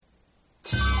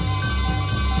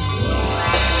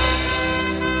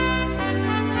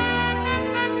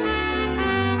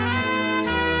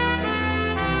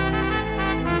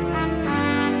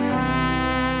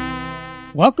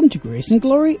Welcome to Grace and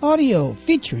Glory Audio,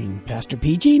 featuring Pastor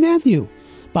P.G. Matthew,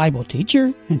 Bible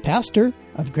teacher and pastor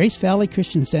of Grace Valley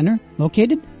Christian Center,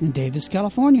 located in Davis,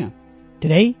 California.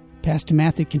 Today, Pastor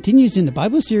Matthew continues in the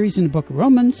Bible series in the book of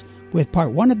Romans with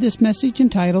part 1 of this message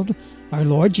entitled, Our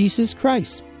Lord Jesus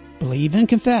Christ, Believe and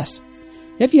Confess.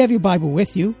 If you have your Bible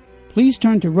with you, please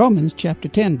turn to Romans chapter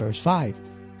 10, verse 5.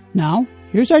 Now,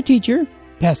 here's our teacher,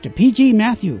 Pastor P.G.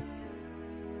 Matthew.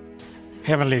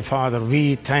 Heavenly Father,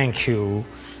 we thank you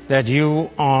that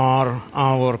you are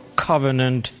our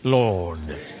covenant Lord.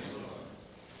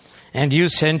 And you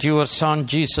sent your Son,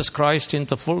 Jesus Christ, in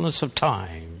the fullness of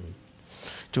time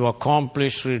to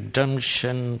accomplish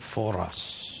redemption for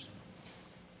us.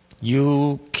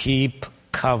 You keep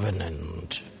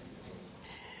covenant.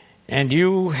 And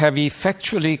you have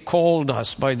effectually called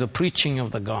us by the preaching of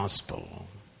the gospel.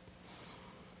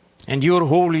 And your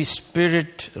Holy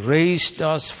Spirit raised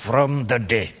us from the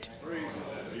dead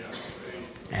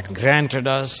and granted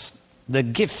us the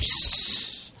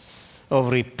gifts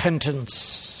of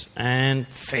repentance and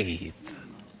faith.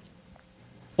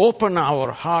 Open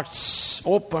our hearts,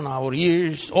 open our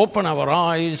ears, open our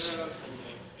eyes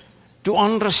to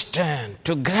understand,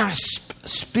 to grasp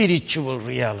spiritual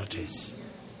realities.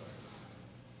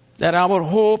 That our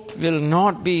hope will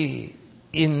not be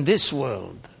in this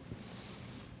world,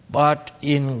 but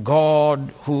in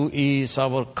God, who is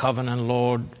our covenant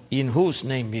Lord, in whose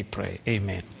name we pray.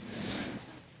 Amen.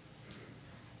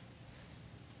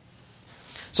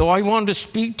 So I want to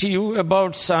speak to you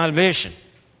about salvation.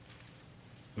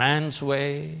 Man's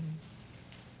way,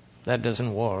 that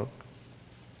doesn't work.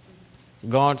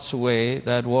 God's way,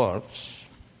 that works.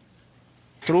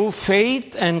 Through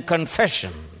faith and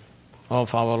confession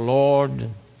of our Lord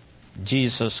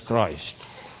Jesus Christ.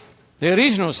 There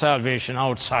is no salvation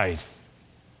outside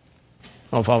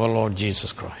of our Lord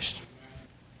Jesus Christ.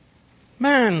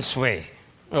 Man's way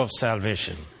of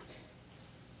salvation.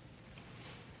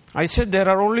 I said there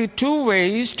are only two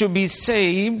ways to be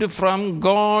saved from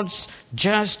God's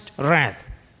just wrath.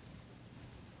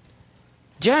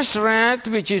 Just wrath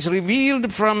which is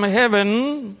revealed from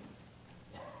heaven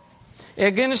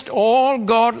against all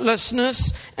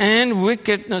godlessness and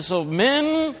wickedness of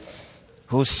men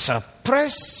who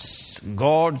suppress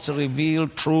God's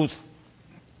revealed truth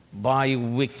by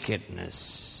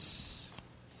wickedness.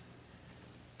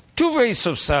 Two ways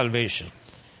of salvation.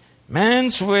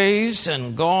 Man's ways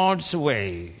and God's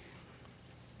way.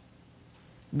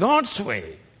 God's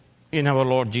way in our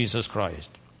Lord Jesus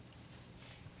Christ.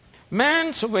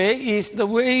 Man's way is the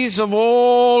ways of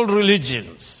all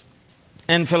religions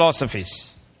and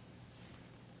philosophies.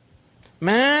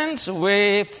 Man's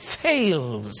way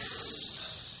fails.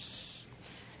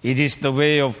 It is the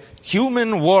way of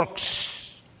human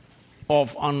works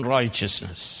of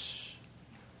unrighteousness,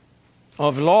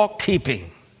 of law-keeping.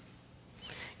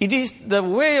 It is the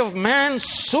way of man's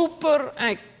super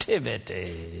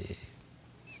activity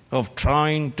of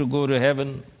trying to go to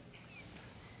heaven,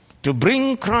 to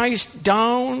bring Christ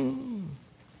down,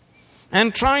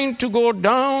 and trying to go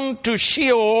down to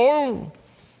Sheol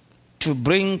to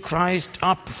bring Christ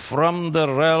up from the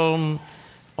realm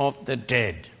of the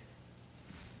dead.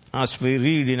 As we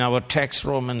read in our text,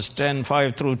 Romans 10,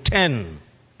 5 through 10,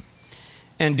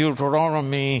 and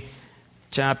Deuteronomy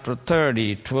chapter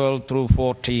 30, 12 through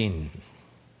 14.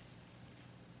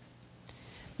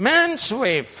 Man's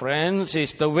way, friends,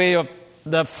 is the way of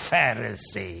the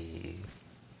Pharisee,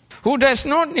 who does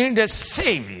not need a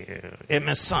Savior, a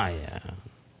Messiah.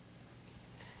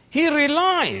 He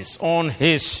relies on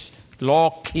his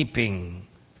law-keeping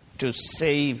to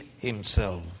save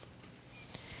himself.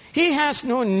 He has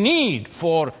no need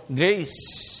for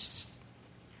grace.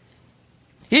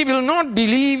 He will not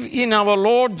believe in our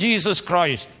Lord Jesus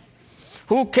Christ,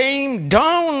 who came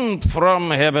down from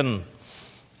heaven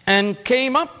and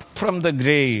came up from the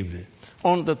grave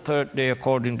on the third day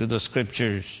according to the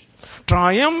Scriptures,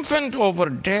 triumphant over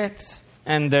death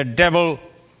and the devil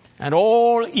and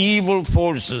all evil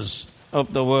forces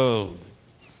of the world,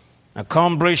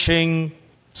 accomplishing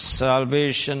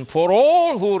salvation for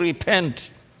all who repent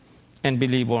and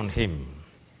believe on him.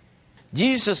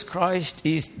 Jesus Christ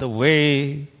is the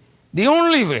way, the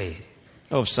only way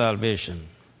of salvation.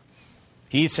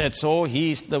 He said so. He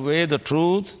is the way, the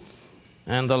truth,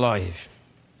 and the life.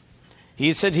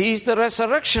 He said he is the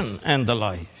resurrection and the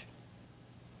life.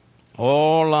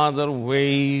 All other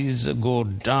ways go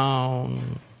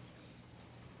down.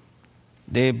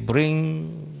 They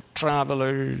bring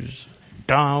travelers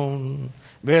down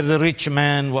where the rich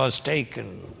man was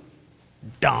taken,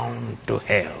 down to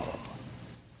hell.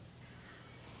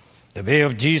 The way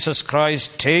of Jesus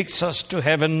Christ takes us to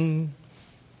heaven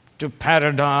to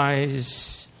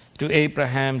paradise, to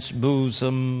Abraham's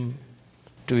bosom,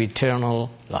 to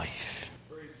eternal life.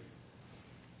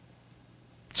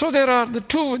 So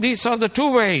these are the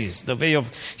two ways, the way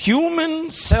of human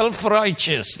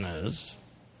self-righteousness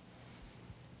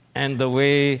and the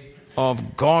way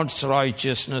of God's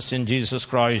righteousness in Jesus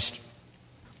Christ,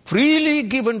 freely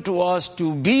given to us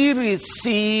to be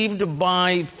received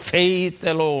by faith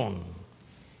alone.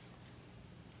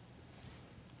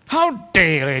 How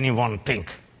dare anyone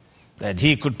think that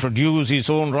he could produce his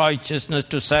own righteousness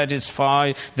to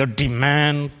satisfy the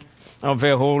demand of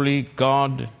a holy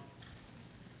God?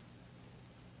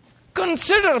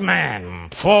 Consider man,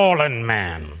 fallen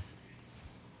man,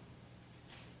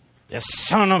 the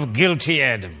son of guilty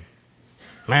Adam.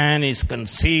 Man is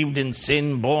conceived in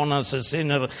sin, born as a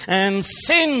sinner, and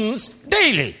sins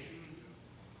daily.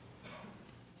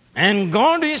 And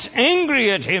God is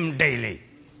angry at him daily.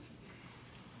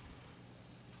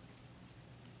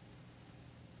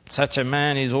 Such a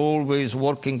man is always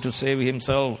working to save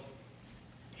himself.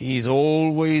 He is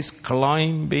always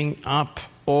climbing up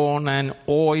on an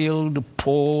oiled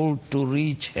pole to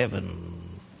reach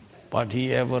heaven, but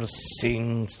he ever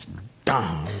sinks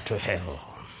down to hell.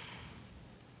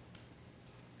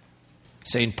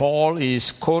 St. Paul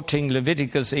is quoting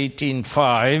Leviticus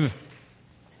 18:5,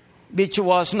 which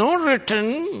was not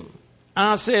written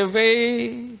as a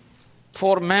way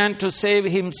for man to save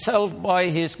himself by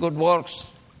his good works.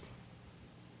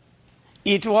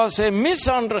 It was a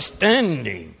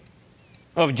misunderstanding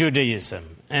of Judaism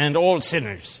and all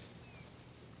sinners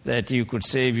that you could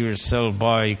save yourself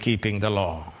by keeping the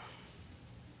law.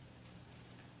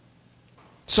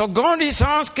 So God is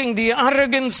asking the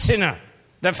arrogant sinner,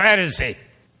 the Pharisee,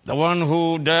 the one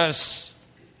who does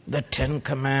the 10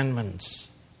 Commandments,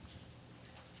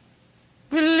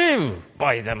 will live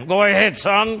by them. Go ahead,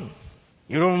 son.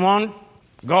 You don't want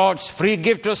God's free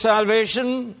gift of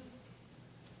salvation?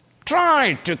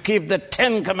 Try to keep the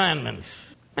 10 Commandments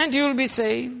and you'll be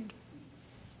saved.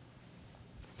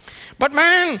 But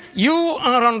man, you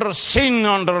are under sin,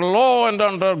 under law, and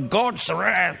under God's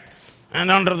wrath, and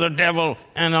under the devil,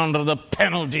 and under the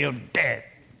penalty of death.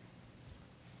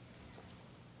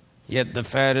 Yet the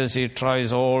Pharisee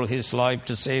tries all his life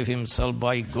to save himself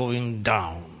by going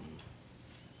down.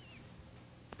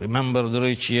 Remember the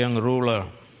rich young ruler.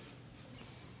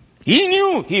 He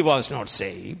knew he was not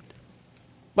saved.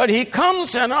 But he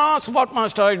comes and asks, what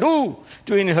must I do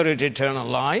to inherit eternal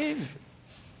life?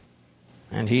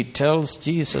 And he tells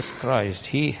Jesus Christ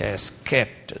he has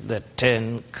kept the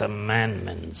 10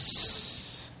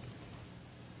 Commandments.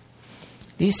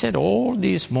 He said, all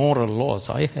these moral laws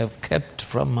I have kept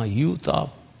from my youth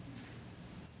up.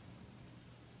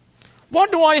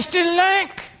 What do I still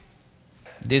lack?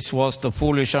 This was the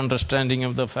foolish understanding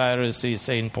of the Pharisee,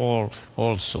 St. Paul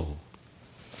also.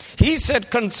 He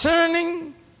said,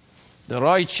 concerning the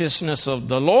righteousness of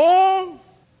the law,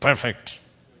 perfect.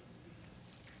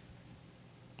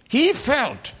 He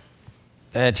felt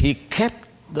that he kept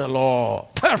the law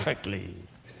perfectly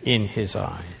in his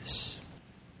eyes.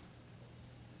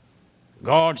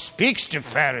 God speaks to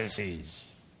Pharisees.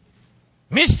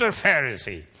 Mr.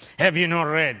 Pharisee, have you not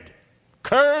read?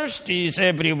 Cursed is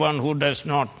everyone who does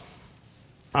not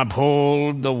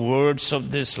uphold the words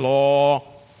of this law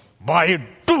by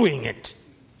doing it.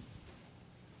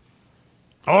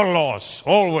 All laws,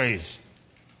 always,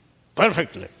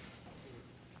 perfectly.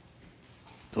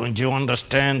 Don't you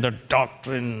understand the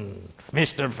doctrine,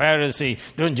 Mr. Pharisee?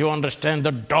 Don't you understand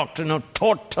the doctrine of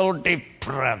total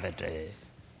depravity?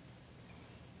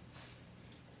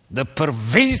 The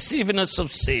pervasiveness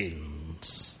of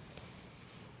sins.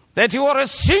 That you are a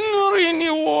sinner in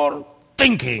your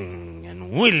thinking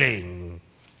and willing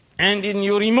and in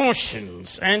your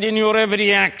emotions and in your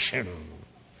every action.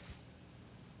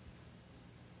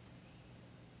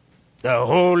 The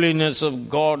holiness of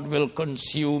God will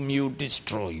consume you,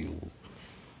 destroy you.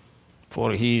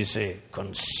 For he is a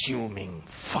consuming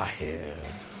fire.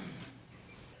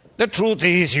 The truth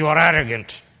is you are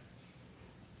arrogant.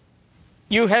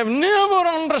 You have never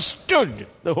understood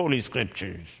the Holy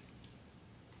Scriptures.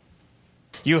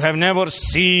 You have never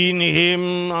seen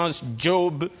him as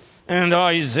Job and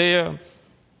Isaiah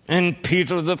and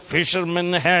Peter the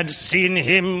fisherman had seen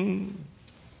him.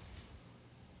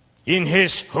 In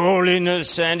his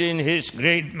holiness and in his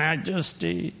great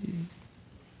majesty.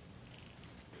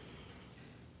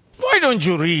 Why don't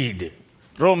you read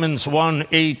Romans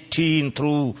 1:18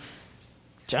 through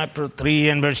chapter 3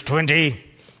 and verse 20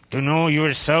 to know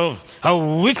yourself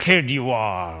how wicked you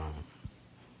are?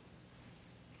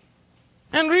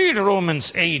 And read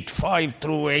Romans 8:5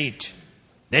 through 8.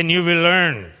 Then you will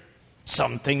learn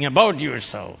something about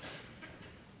yourself.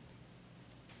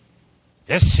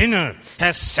 The sinner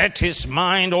has set his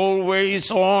mind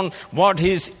always on what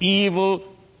his evil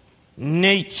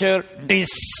nature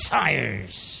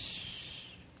desires.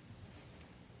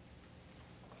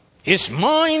 His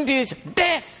mind is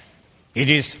death. It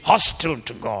is hostile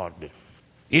to God.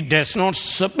 It does not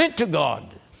submit to God.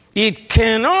 It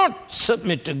cannot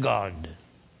submit to God.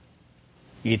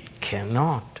 It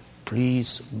cannot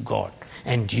please God.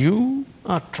 And you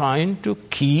are trying to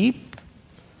keep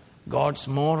God's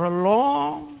moral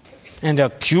law and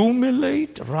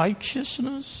accumulate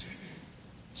righteousness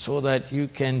so that you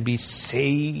can be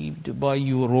saved by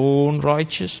your own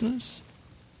righteousness.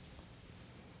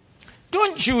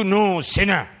 Don't you know,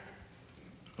 sinner?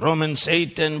 Romans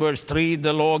 8 and verse 3,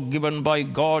 the law given by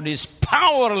God is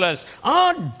powerless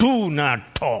or do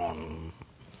not turn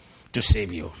to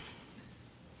save you.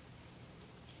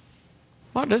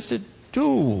 What does it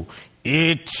do?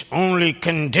 It only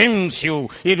condemns you.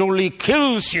 It only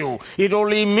kills you. It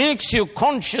only makes you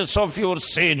conscious of your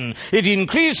sin. It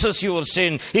increases your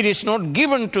sin. It is not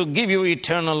given to give you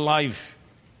eternal life.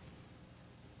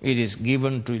 It is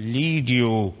given to lead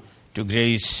you to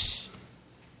grace,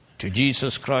 to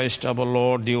Jesus Christ our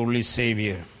Lord, the only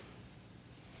Savior.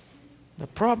 The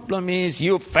problem is,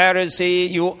 you Pharisee,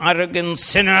 you arrogant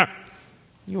sinner,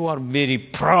 you are very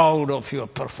proud of your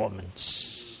performance.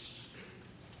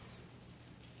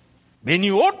 When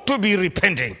you ought to be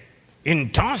repenting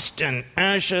in dust and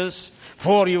ashes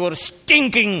for your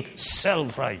stinking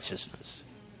self-righteousness.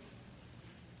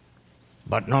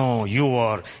 But no, you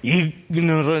are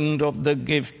ignorant of the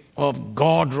gift of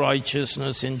God's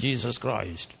righteousness in Jesus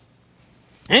Christ.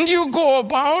 And you go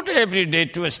about every day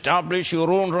to establish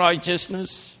your own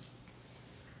righteousness.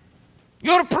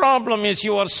 Your problem is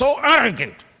you are so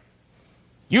arrogant.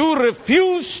 You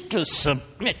refuse to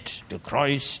submit to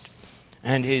Christ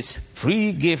and His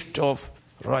free gift of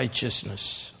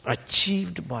righteousness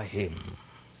achieved by Him,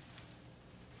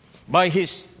 by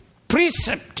His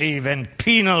preceptive and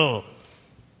penal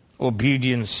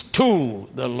obedience to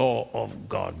the law of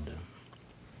God.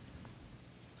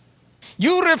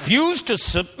 You refuse to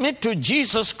submit to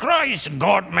Jesus Christ,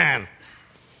 God-man,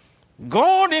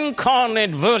 God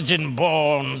incarnate,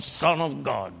 virgin-born Son of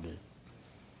God.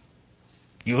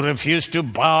 You refuse to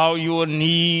bow your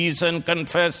knees and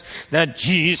confess that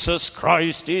Jesus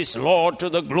Christ is Lord to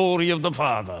the glory of the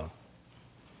Father.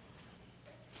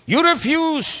 You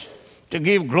refuse to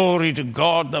give glory to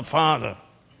God the Father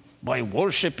by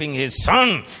worshiping His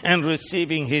Son and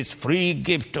receiving His free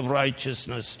gift of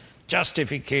righteousness,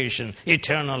 justification,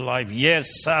 eternal life,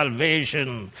 yes,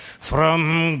 salvation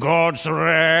from God's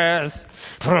wrath,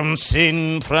 from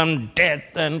sin, from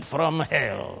death, and from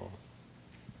hell.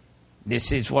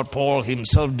 This is what Paul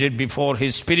himself did before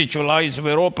his spiritual eyes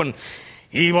were opened.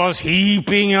 He was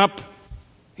heaping up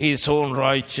his own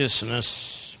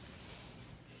righteousness,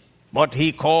 what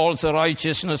he calls the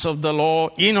righteousness of the law,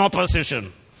 in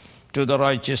opposition to the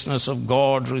righteousness of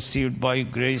God received by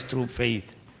grace through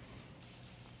faith.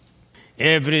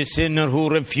 Every sinner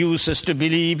who refuses to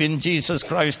believe in Jesus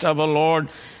Christ our Lord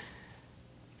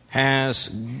has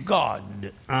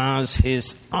God as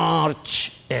his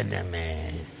arch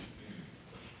enemy.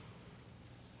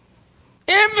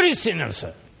 Every sinner,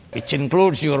 sir, which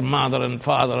includes your mother and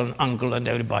father and uncle and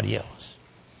everybody else.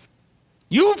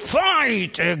 You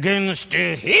fight against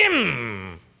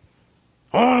Him,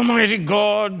 Almighty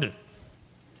God,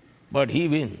 but He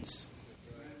wins.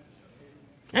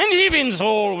 And He wins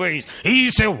always. He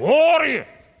is a warrior.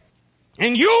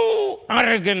 And you,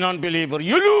 arrogant unbeliever,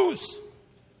 you lose.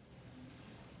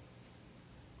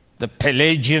 The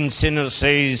Pelagian sinner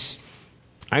says,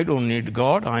 I don't need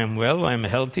God. I am well, I am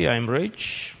healthy, I am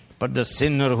rich. But the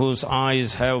sinner whose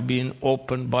eyes have been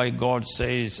opened by God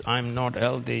says, I'm not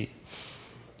healthy.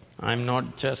 I'm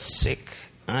not just sick.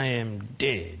 I am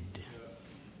dead.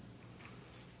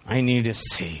 I need a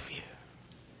Savior.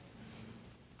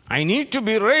 I need to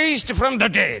be raised from the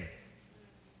dead.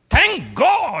 Thank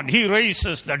God He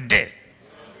raises the dead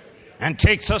and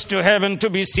takes us to heaven to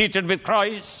be seated with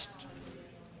Christ.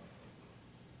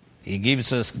 He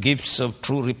gives us gifts of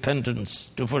true repentance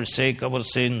to forsake our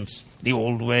sins, the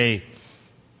old way.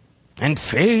 And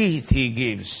faith He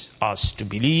gives us to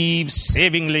believe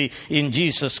savingly in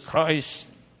Jesus Christ,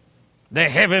 the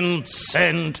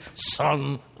heaven-sent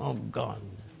Son of God.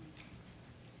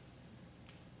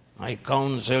 I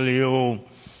counsel you,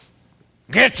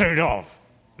 get rid of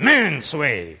man's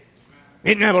way.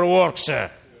 It never works, sir.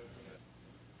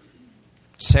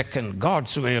 Second,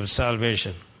 God's way of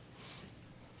salvation.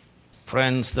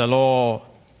 Friends, the law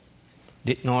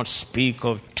did not speak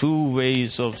of two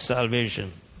ways of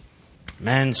salvation,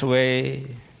 Man's way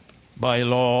by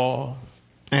law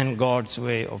and God's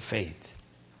way of faith.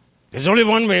 There's only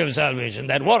one way of salvation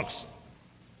that works.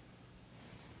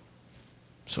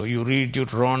 So you read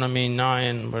Deuteronomy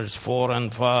 9, verse 4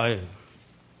 and 5.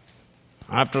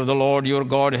 After the Lord your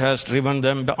God has driven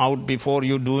them out before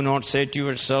you, do not say to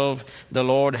yourself, the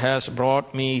Lord has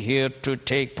brought me here to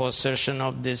take possession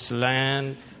of this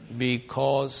land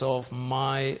because of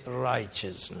my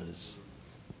righteousness.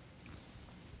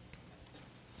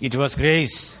 It was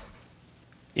grace.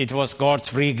 It was God's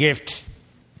free gift.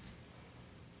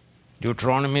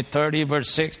 Deuteronomy 30, verse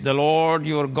 6, the Lord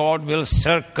your God will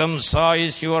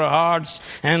circumcise your hearts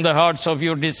and the hearts of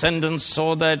your descendants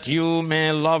so that you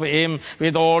may love him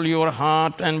with all your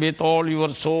heart and with all your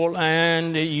soul,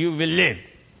 and you will live.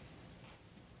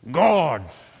 God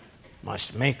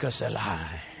must make us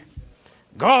alive.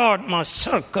 God must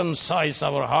circumcise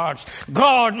our hearts.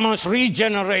 God must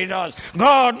regenerate us.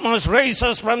 God must raise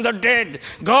us from the dead.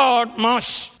 God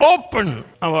must open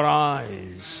our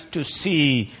eyes to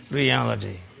see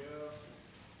reality.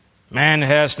 Man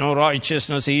has no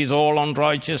righteousness. He is all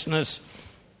unrighteousness.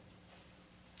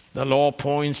 The law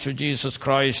points to Jesus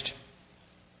Christ.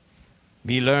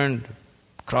 We learned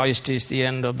Christ is the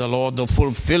end of the law, the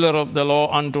fulfiller of the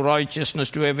law unto righteousness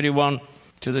to everyone,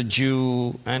 to the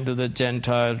Jew and to the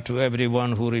Gentile, to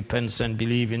everyone who repents and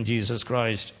believes in Jesus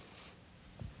Christ.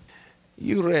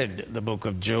 You read the book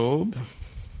of Job,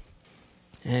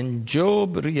 and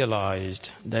Job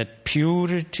realized that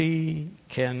purity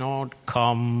cannot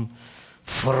come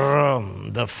from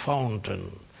the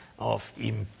fountain of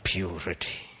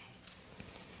impurity.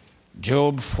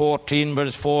 Job 14,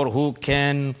 verse 4, who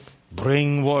can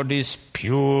bring what is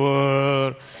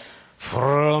pure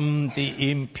from the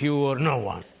impure? No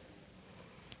one.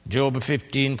 Job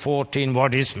 15:14,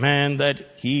 what is man that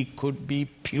he could be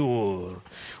pure,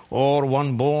 or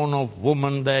one born of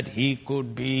woman that he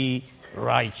could be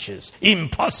righteous?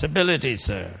 Impossibility,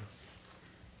 sir.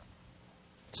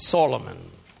 Solomon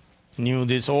knew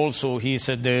this also. He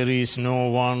said, there is no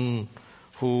one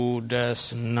who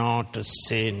does not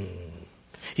sin.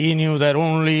 He knew that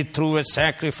only through a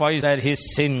sacrifice that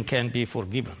his sin can be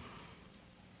forgiven.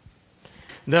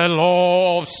 The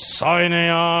law of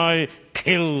Sinai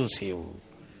kills you,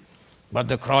 but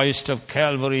the Christ of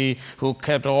Calvary, who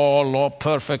kept all law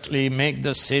perfectly, make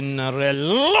the sinner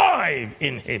alive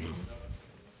in him.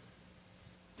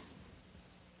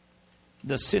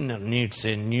 The sinner needs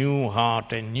a new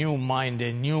heart, a new mind,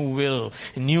 a new will,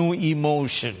 new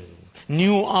emotion,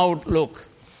 new outlook,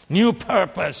 new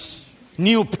purpose,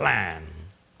 new plan.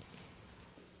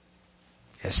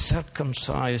 A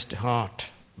circumcised heart.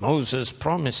 Moses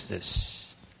promised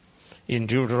this. In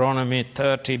Deuteronomy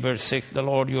 30, verse 6, the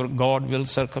Lord your God will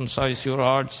circumcise your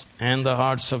hearts and the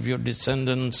hearts of your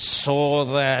descendants, so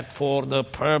that for the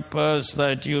purpose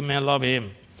that you may love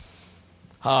him.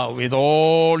 How? With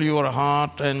all your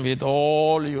heart and with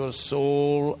all your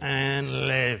soul, and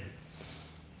live.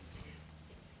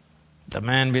 The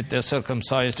man with the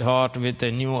circumcised heart, with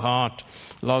a new heart,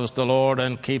 loves the Lord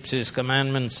and keeps his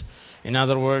commandments. In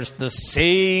other words, the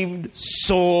saved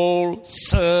soul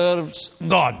serves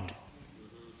God.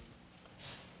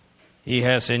 He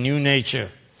has a new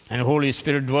nature, and Holy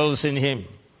Spirit dwells in him.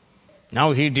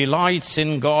 Now he delights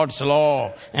in God's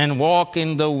law and walks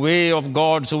in the way of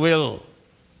God's will.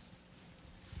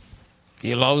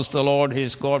 He loves the Lord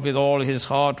his God with all his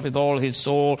heart, with all his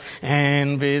soul,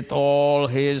 and with all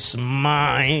his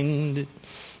mind.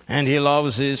 And he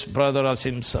loves his brother as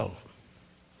himself.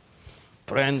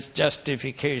 Friends,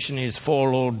 justification is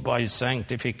followed by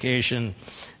sanctification.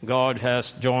 God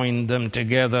has joined them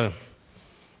together.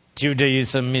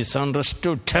 Judaism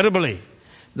misunderstood terribly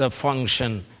the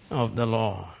function of the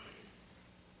law.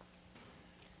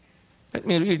 Let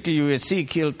me read to you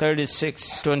Ezekiel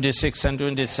 36, 26 and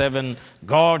 27.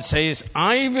 God says,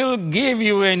 I will give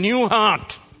you a new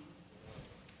heart.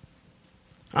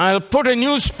 I'll put a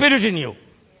new spirit in you.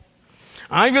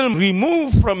 I will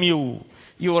remove from you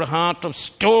your heart of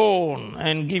stone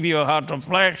and give you a heart of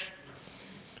flesh.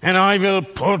 And I will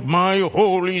put my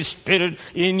Holy Spirit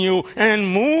in you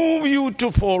and move you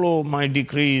to follow my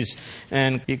decrees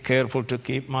and be careful to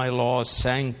keep my laws.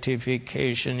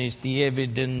 Sanctification is the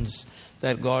evidence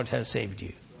that God has saved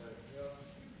you.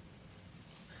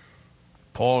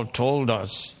 Paul told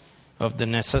us of the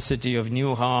necessity of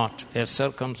new heart, a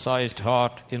circumcised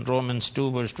heart, in Romans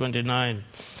 2 verse 29.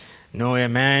 No, a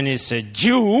man is a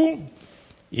Jew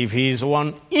if he is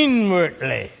one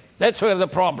inwardly. That's where the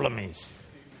problem is.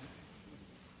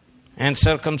 And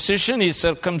circumcision is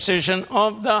circumcision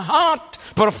of the heart,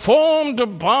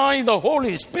 performed by the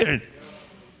Holy Spirit,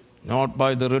 not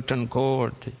by the written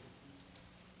code.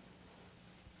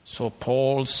 So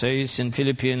Paul says in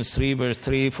Philippians 3 verse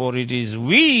 3, for it is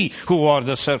we who are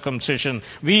the circumcision,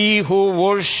 we who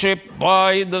worship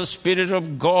by the Spirit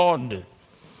of God,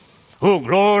 who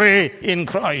glory in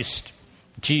Christ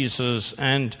Jesus,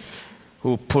 and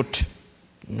who put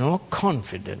no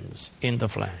confidence in the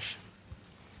flesh.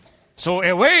 So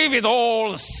away with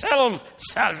all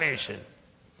self-salvation,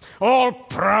 all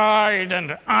pride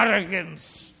and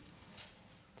arrogance.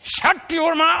 Shut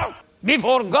your mouth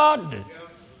before God.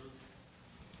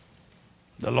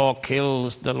 The law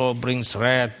kills, the law brings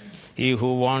wrath. He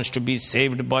who wants to be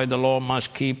saved by the law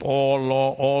must keep all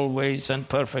law always and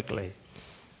perfectly.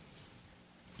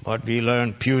 But we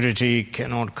learn purity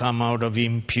cannot come out of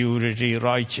impurity,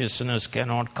 righteousness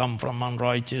cannot come from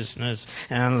unrighteousness,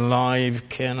 and life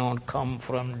cannot come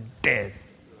from death.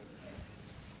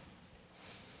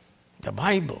 The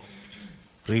Bible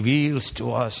reveals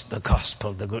to us the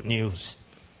gospel, the good news,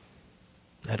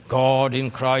 that God in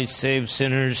Christ saves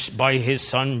sinners by His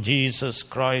Son Jesus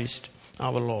Christ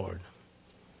our Lord.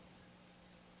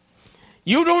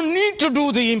 You don't need to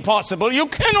do the impossible. You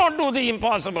cannot do the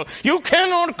impossible. You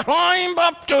cannot climb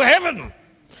up to heaven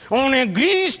on a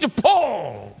greased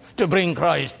pole to bring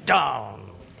Christ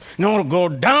down, nor go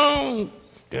down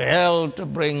to hell to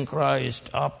bring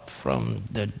Christ up from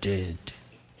the dead.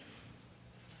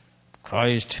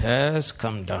 Christ has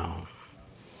come down.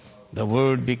 The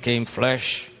Word became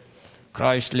flesh.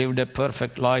 Christ lived a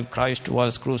perfect life. Christ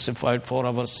was crucified for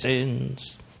our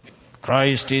sins.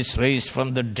 Christ is raised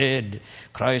from the dead.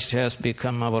 Christ has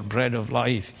become our bread of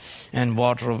life and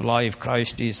water of life.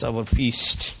 Christ is our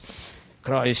feast.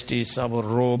 Christ is our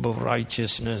robe of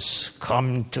righteousness.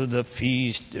 Come to the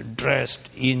feast dressed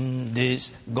in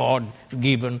this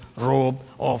God-given robe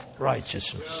of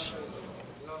righteousness.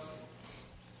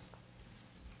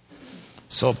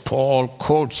 So Paul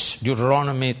quotes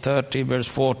Deuteronomy 30 verse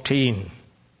 14.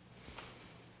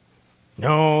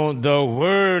 No, the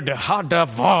word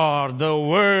hadavar, the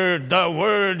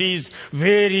word is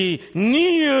very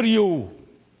near you.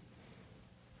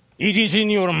 It is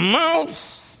in your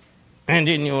mouth and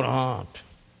in your heart.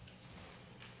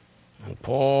 And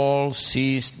Paul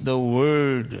sees the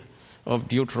word of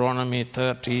Deuteronomy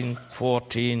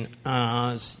 13:14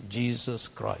 as Jesus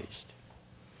Christ.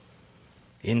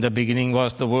 In the beginning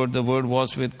was the Word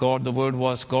was with God, the Word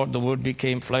was God, the Word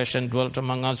became flesh and dwelt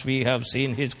among us. We have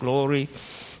seen His glory,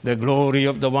 the glory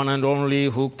of the one and only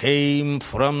who came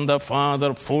from the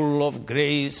Father, full of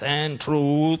grace and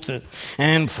truth.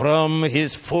 And from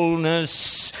His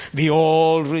fullness we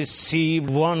all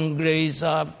received one grace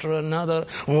after another,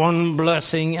 one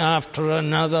blessing after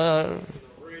another.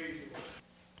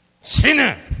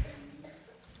 Sinner,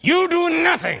 you do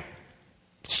nothing.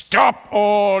 Stop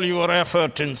all your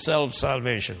effort in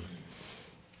self-salvation.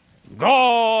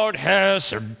 God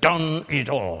has done it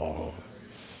all.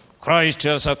 Christ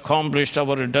has accomplished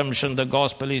our redemption. The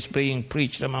gospel is being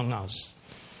preached among us.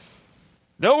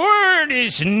 The word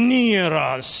is near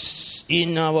us,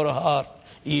 in our heart,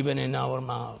 even in our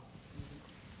mouth.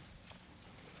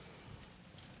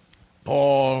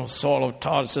 Paul, Saul of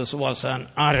Tarsus, was an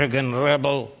arrogant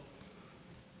rebel,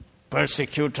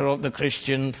 persecutor of the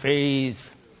Christian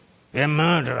faith, a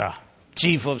murderer,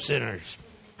 chief of sinners.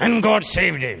 And God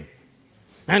saved him.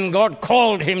 And God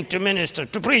called him to minister,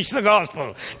 to preach the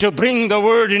gospel, to bring the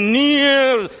word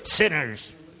near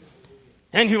sinners.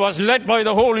 And he was led by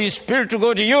the Holy Spirit to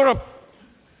go to Europe.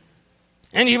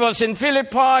 And he was in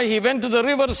Philippi. He went to the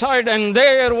riverside, and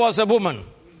there was a woman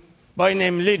by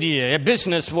name Lydia, a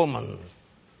businesswoman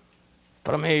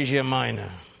from Asia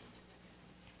Minor.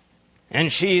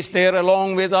 And she is there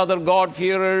along with other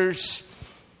God-fearers.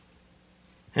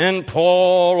 And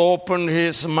Paul opened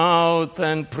his mouth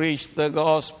and preached the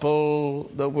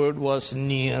gospel. The word was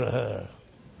near her.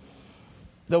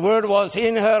 The word was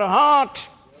in her heart,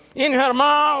 in her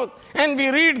mouth. And we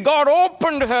read God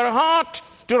opened her heart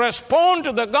to respond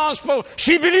to the gospel.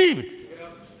 She believed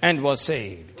and was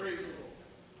saved.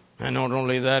 And not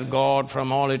only that, God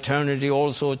from all eternity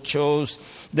also chose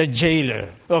the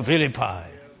jailer of Philippi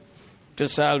to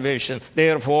salvation.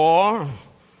 Therefore,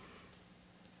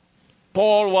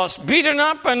 Paul was beaten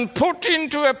up and put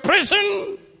into a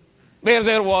prison where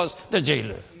there was the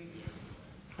jailer.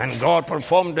 And God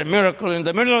performed a miracle in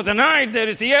the middle of the night. There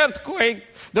is the earthquake.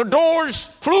 The doors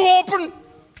flew open.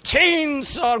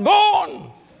 Chains are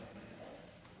gone.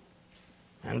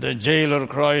 And the jailer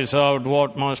cries out,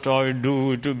 "What must I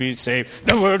do to be saved?"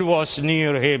 The word was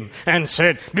near him and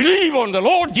said, "Believe on the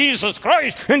Lord Jesus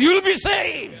Christ and you'll be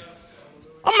saved."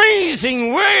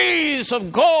 Amazing ways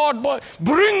of God by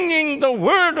bringing the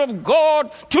word of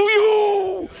God to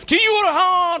you, to your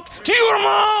heart, to your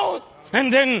mouth.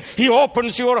 And then He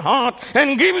opens your heart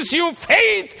and gives you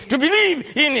faith to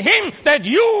believe in Him that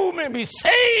you may be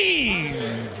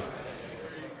saved.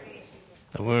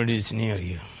 The word is near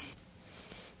you.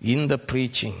 In the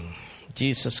preaching,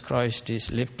 Jesus Christ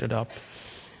is lifted up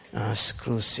as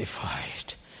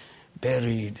crucified,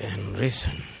 buried and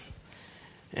risen.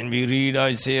 And we read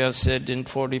Isaiah said in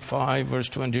 45 verse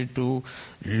 22,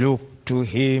 look to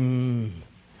Him,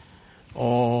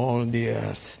 all the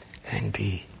earth, and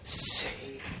be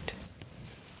saved.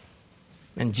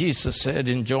 And Jesus said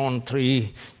in John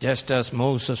 3, just as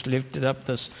Moses lifted up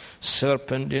the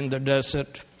serpent in the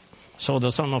desert, so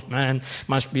the Son of Man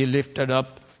must be lifted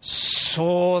up,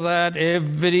 so that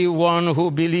everyone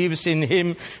who believes in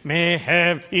Him may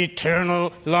have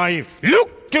eternal life.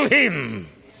 Look to Him.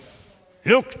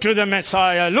 Look to the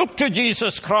Messiah. Look to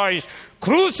Jesus Christ,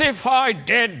 crucified,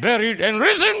 dead, buried, and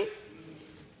risen.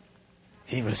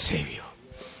 He will save you.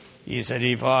 He said,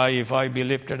 if I be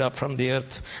lifted up from the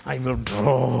earth, I will draw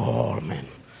all men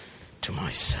to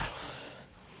myself.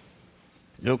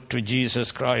 Look to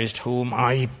Jesus Christ, whom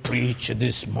I preach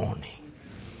this morning.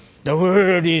 The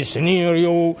word is near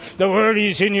you. The word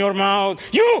is in your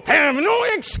mouth. You have no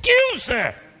excuse.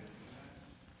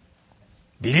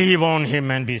 Believe on Him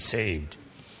and be saved.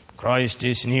 Christ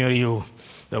is near you.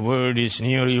 The word is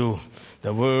near you.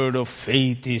 The word of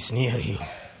faith is near you.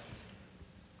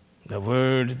 The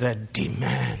word that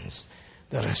demands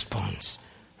the response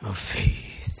of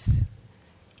faith.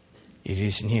 It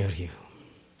is near you.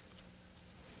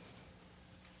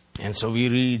 And so we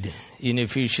read in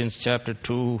Ephesians chapter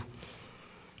 2,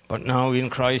 but now in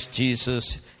Christ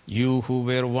Jesus, you who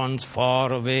were once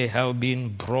far away have been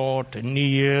brought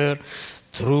near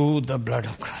through the blood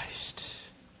of Christ.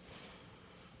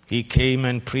 He came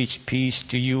and preached peace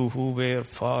to you who were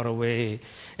far away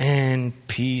and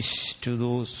peace to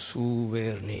those who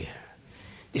were near.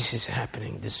 This is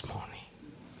happening this morning.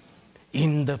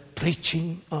 In the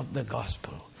preaching of the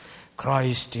gospel,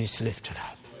 Christ is lifted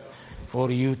up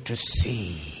for you to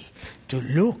see, to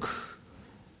look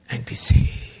and be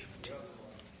saved.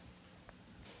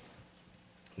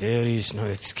 There is no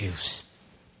excuse.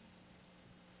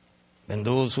 When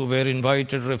those who were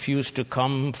invited refused to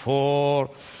come for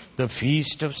the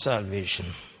feast of salvation,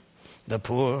 the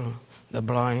poor, the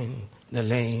blind, the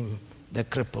lame, the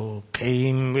crippled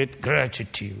came with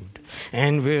gratitude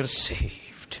and were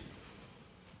saved.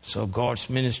 So God's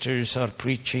ministers are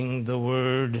preaching the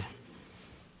word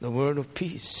of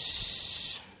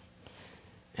peace.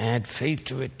 Add faith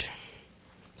to it,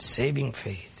 saving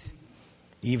faith,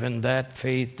 even that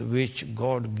faith which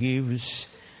God gives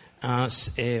as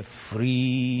a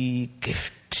free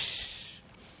gift.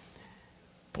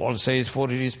 Paul says,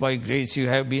 for it is by grace you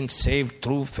have been saved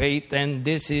through faith, and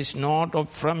this is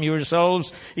not from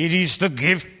yourselves, it is the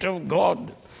gift of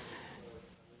God.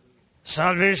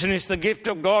 Salvation is the gift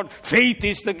of God. Faith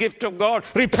is the gift of God.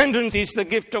 Repentance is the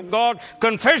gift of God.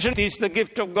 Confession is the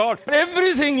gift of God.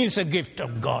 Everything is a gift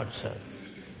of God, sir.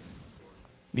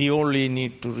 We only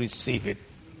need to receive it.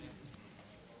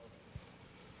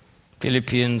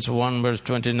 Philippians 1 verse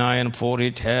 29, for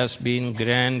it has been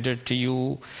granted to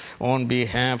you on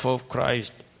behalf of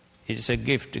Christ. It's a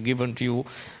gift given to you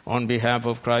on behalf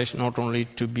of Christ, not only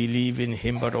to believe in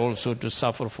Him, but also to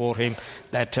suffer for Him.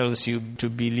 That tells you to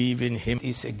believe in Him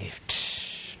is a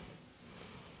gift.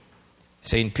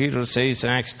 St. Peter says in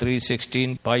Acts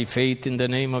 3:16, by faith in the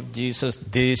name of Jesus,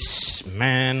 this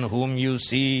man whom you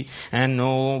see and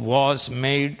know was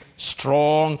made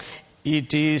strong.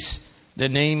 It is the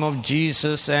name of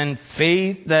Jesus and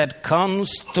faith that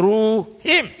comes through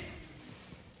Him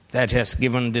that has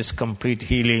given this complete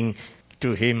healing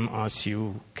to him, as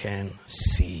you can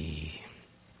see.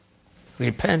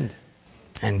 Repent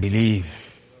and believe.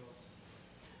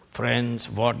 Friends,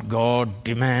 what God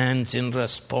demands in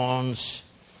response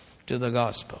to the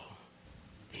gospel,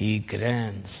 He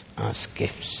grants us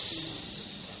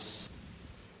gifts.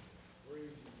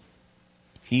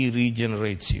 He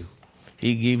regenerates you.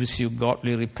 He gives you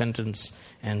godly repentance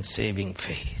and saving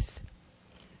faith.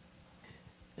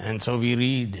 And so we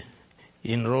read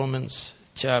in Romans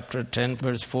chapter 10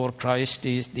 verse 4, Christ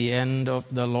is the end of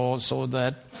the law so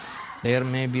that there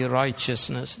may be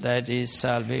righteousness, that is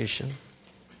salvation,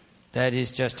 that is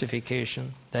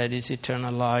justification, that is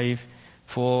eternal life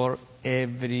for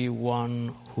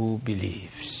everyone who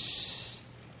believes.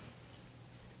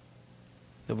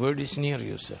 The word is near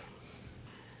you, sir.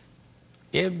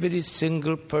 Every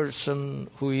single person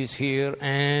who is here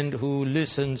and who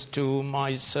listens to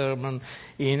my sermon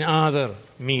in other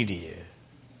media,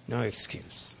 no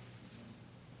excuse.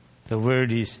 The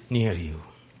word is near you.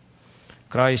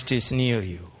 Christ is near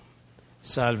you.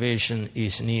 Salvation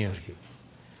is near you.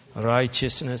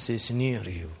 Righteousness is near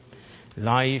you.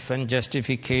 Life and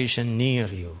justification near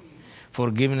you.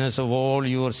 Forgiveness of all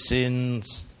your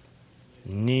sins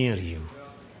near you.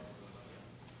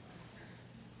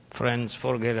 Friends,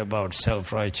 forget about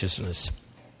self-righteousness.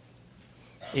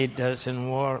 It doesn't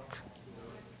work.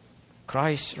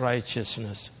 Christ's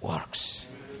righteousness works.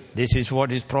 This is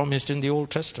what is promised in the Old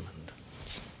Testament.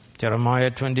 Jeremiah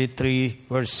 23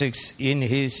 verse 6, in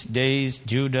his days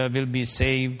Judah will be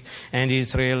saved and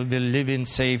Israel will live in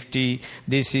safety.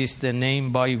 This is the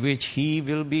name by which he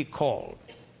will be called.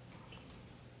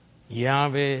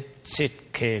 Yahweh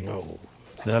Tzidkenu,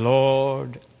 the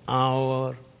Lord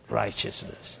our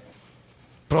righteousness.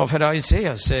 Prophet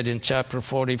Isaiah said in chapter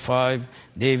 45,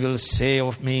 they will say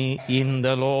of me, in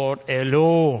the Lord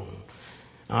alone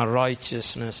are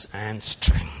righteousness and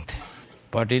strength.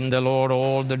 But in the Lord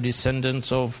all the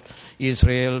descendants of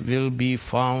Israel will be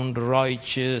found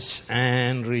righteous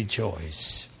and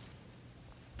rejoice.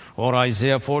 Or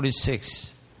Isaiah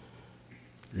 46,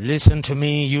 listen to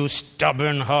me, you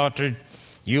stubborn-hearted,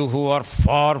 you who are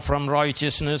far from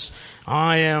righteousness.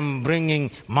 I am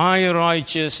bringing my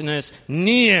righteousness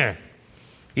near.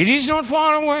 It is not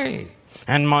far away,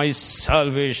 and my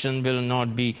salvation will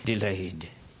not be delayed.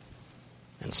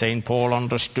 And St. Paul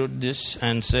understood this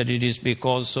and said, it is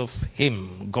because of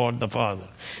him, God the Father,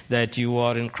 that you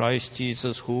are in Christ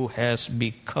Jesus, who has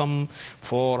become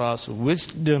for us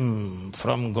wisdom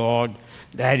from God,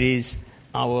 that is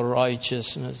our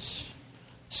righteousness,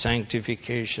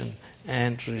 sanctification,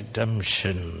 and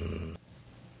redemption.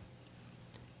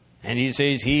 And he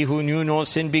says, he who knew no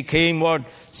sin became what?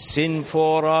 Sin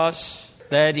for us,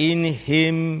 that in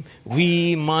him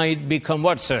we might become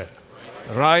what, sir?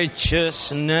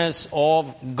 Righteousness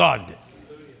of God.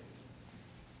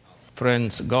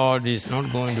 Friends, God is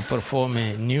not going to perform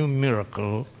a new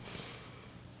miracle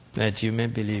that you may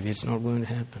believe. It's not going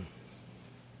to happen.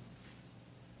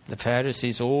 The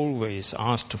Pharisees always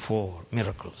asked for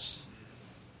miracles.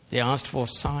 They asked for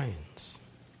signs.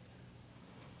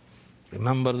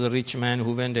 Remember the rich man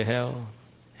who went to hell?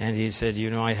 And he said,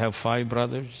 I have 5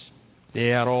 brothers.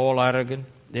 They are all arrogant.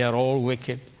 They are all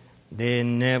wicked. They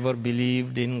never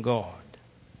believed in God.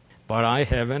 But I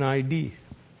have an idea.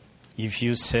 If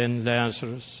you send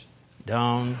Lazarus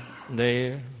down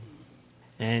there,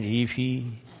 and if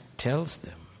he tells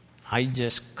them, I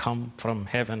just come from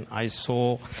heaven, I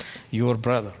saw your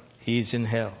brother, he's in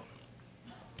hell,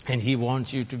 and he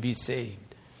wants you to be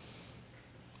saved.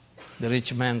 The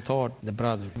rich man thought the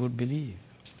brother would believe.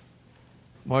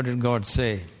 What did God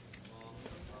say?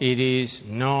 It is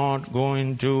not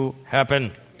going to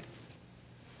happen.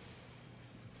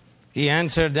 He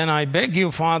answered, then I beg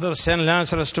you, Father, send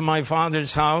Lazarus to my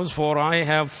father's house, for I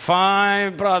have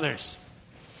 5 brothers.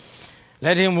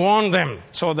 Let him warn them,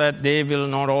 so that they will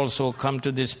not also come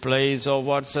to this place of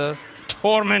what's a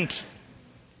torment.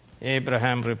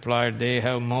 Abraham replied, they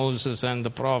have Moses and the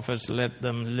prophets, let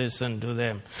them listen to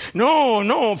them.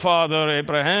 No, Father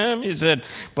Abraham, he said,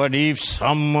 but if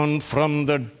someone from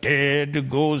the dead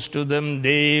goes to them,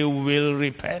 they will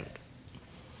repent.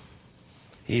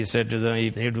 He said to them,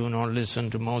 if they do not listen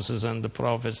to Moses and the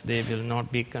prophets, they will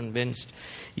not be convinced,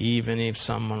 even if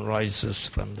someone rises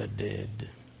from the dead.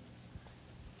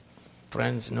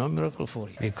 Friends, no miracle for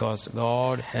you, because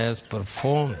God has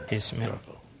performed his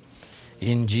miracle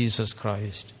in Jesus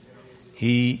Christ.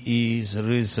 He is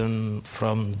risen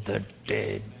from the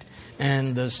dead.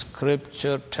 And the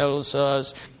scripture tells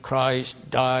us Christ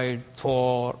died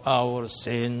for our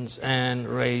sins and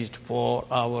raised for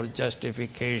our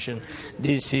justification.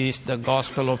 This is the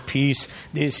gospel of peace.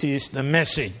 This is the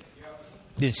message.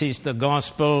 This is the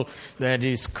gospel that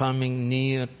is coming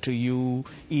near to you,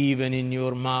 even in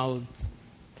your mouth,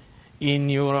 in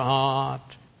your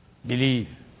heart. Believe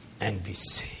and be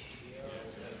saved.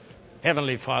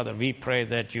 Heavenly Father, we pray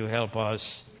that you help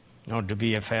us not to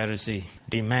be a Pharisee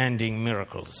demanding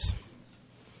miracles,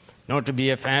 not to be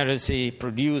a Pharisee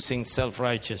producing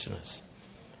self-righteousness.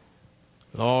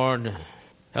 Lord,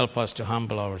 help us to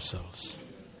humble ourselves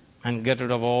and get rid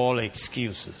of all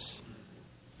excuses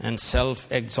and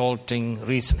self-exalting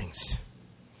reasonings.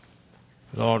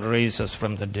 Lord, raise us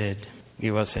from the dead.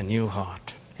 Give us a new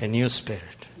heart, a new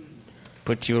spirit.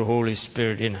 Put your Holy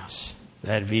Spirit in us,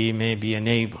 that we may be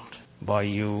enabled by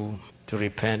you to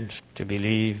repent, to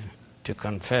believe, to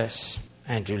confess,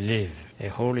 and to live a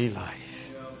holy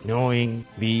life, knowing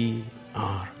we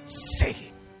are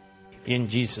saved. In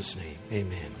Jesus' name,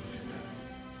 amen.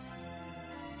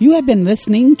 You have been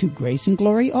listening to Grace and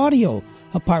Glory Audio,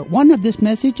 a part 1 of this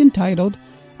message entitled,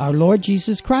 Our Lord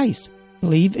Jesus Christ,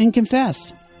 Believe and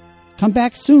Confess. Come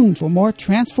back soon for more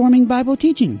transforming Bible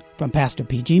teaching from Pastor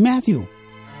P.G. Matthew.